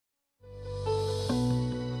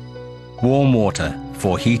Warm water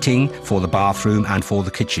for heating, for the bathroom and for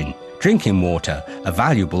the kitchen. Drinking water, a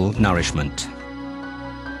valuable nourishment.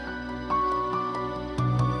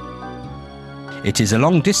 It is a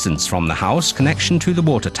long distance from the house connection to the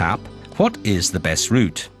water tap. What is the best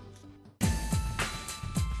route?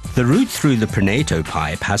 The route through the PRINETO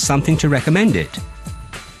pipe has something to recommend it.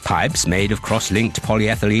 Pipes made of cross-linked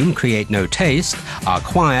polyethylene create no taste, are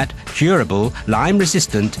quiet, durable,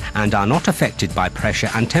 lime-resistant and are not affected by pressure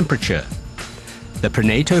and temperature. The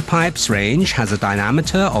PRINETO pipe's range has a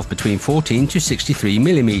diameter of between 14 to 63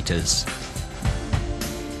 millimeters.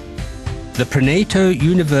 The PRINETO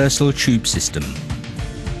Universal Tube System.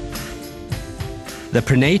 The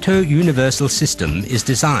PRINETO Universal System is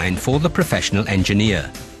designed for the professional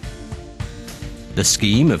engineer. The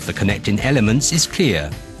scheme of the connecting elements is clear.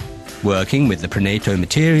 Working with the PRINETO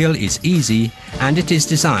material is easy and it is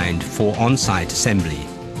designed for on-site assembly.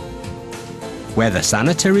 Whether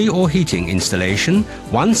sanitary or heating installation,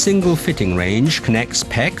 one single fitting range connects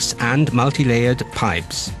PEX and multi-layered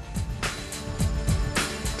pipes.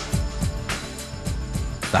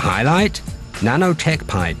 The highlight? Nanotech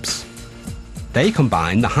pipes. They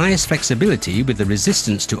combine the highest flexibility with the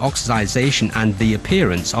resistance to oxidization and the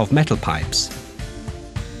appearance of metal pipes.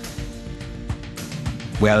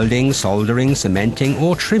 Welding, soldering, cementing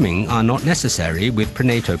or trimming are not necessary with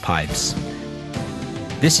PRINETO pipes.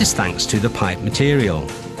 This is thanks to the pipe material.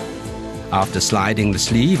 After sliding the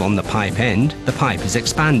sleeve on the pipe end, the pipe is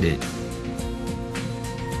expanded.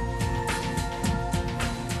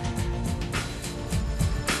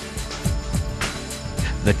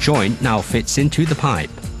 The joint now fits into the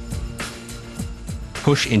pipe.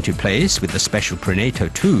 Push into place with the special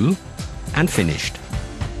PRINETO tool and finished.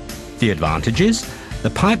 The advantages? The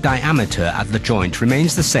pipe diameter at the joint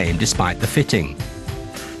remains the same despite the fitting,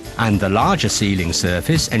 and the larger sealing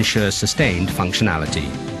surface ensures sustained functionality.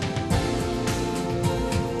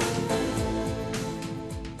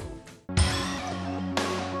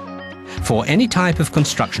 For any type of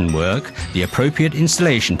construction work, the appropriate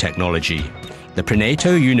installation technology, the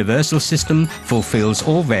PRINETO Universal System fulfills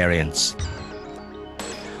all variants.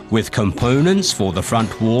 With components for the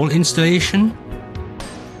front wall installation,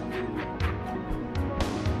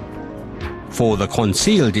 for the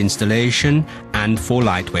concealed installation and for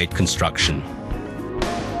lightweight construction.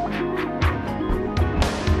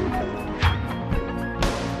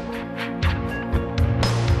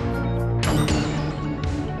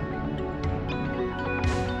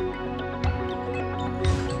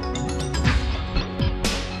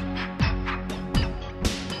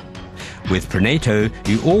 With PRINETO,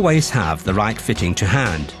 you always have the right fitting to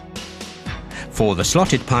hand, for the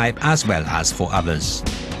slotted pipe as well as for others.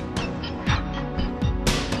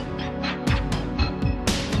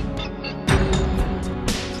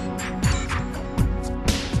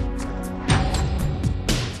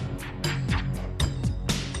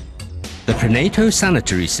 The PRINETO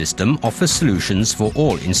sanitary system offers solutions for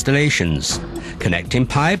all installations, connecting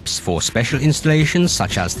pipes for special installations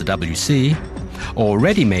such as the WC, or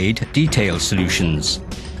ready-made detail solutions.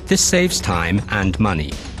 This saves time and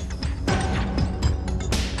money.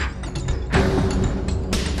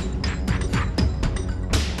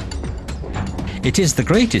 It is the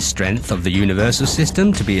greatest strength of the universal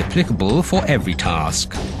system to be applicable for every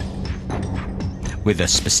task. With a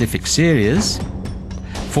specific series,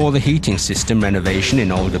 for the heating system renovation in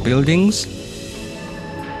older buildings,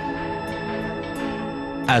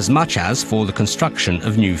 as much as for the construction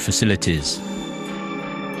of new facilities.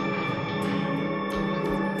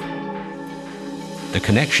 The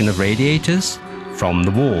connection of radiators from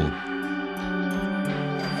the wall.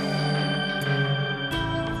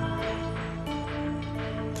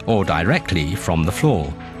 Or directly from the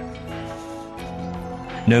floor.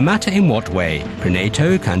 No matter in what way,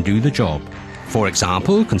 PRINETO can do the job. For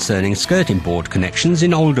example, concerning skirting board connections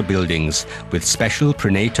in older buildings with special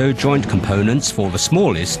PRINETO joint components for the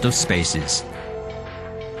smallest of spaces.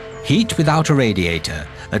 Heat without a radiator,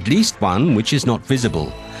 at least one which is not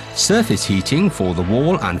visible. Surface heating for the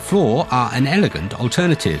wall and floor are an elegant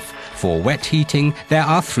alternative. For wet heating, there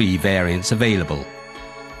are 3 variants available.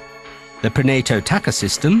 The PRINETO tacker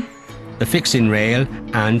system, the fixing rail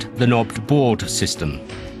and the knobbed board system.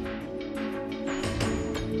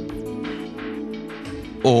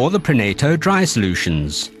 Or the PRINETO dry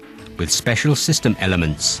solutions, with special system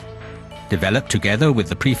elements, developed together with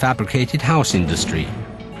the prefabricated house industry.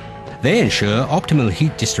 They ensure optimal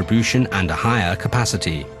heat distribution and a higher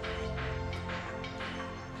capacity.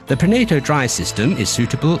 The PRINETO dry system is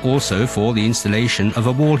suitable also for the installation of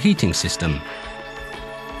a wall heating system.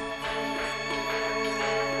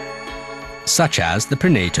 such as the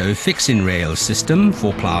PRINETO fixing rail system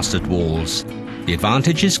for plastered walls. The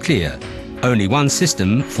advantage is clear: only one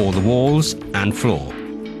system for the walls and floor.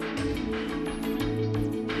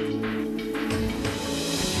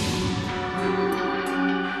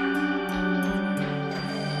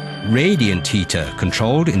 Radiant heater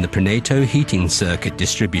controlled in the PRINETO heating circuit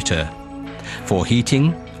distributor for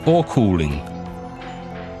heating or cooling.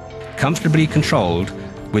 Comfortably controlled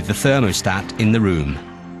with the thermostat in the room.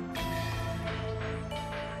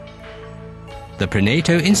 The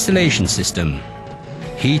PRINETO installation system,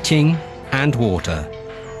 heating and water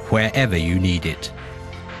wherever you need it.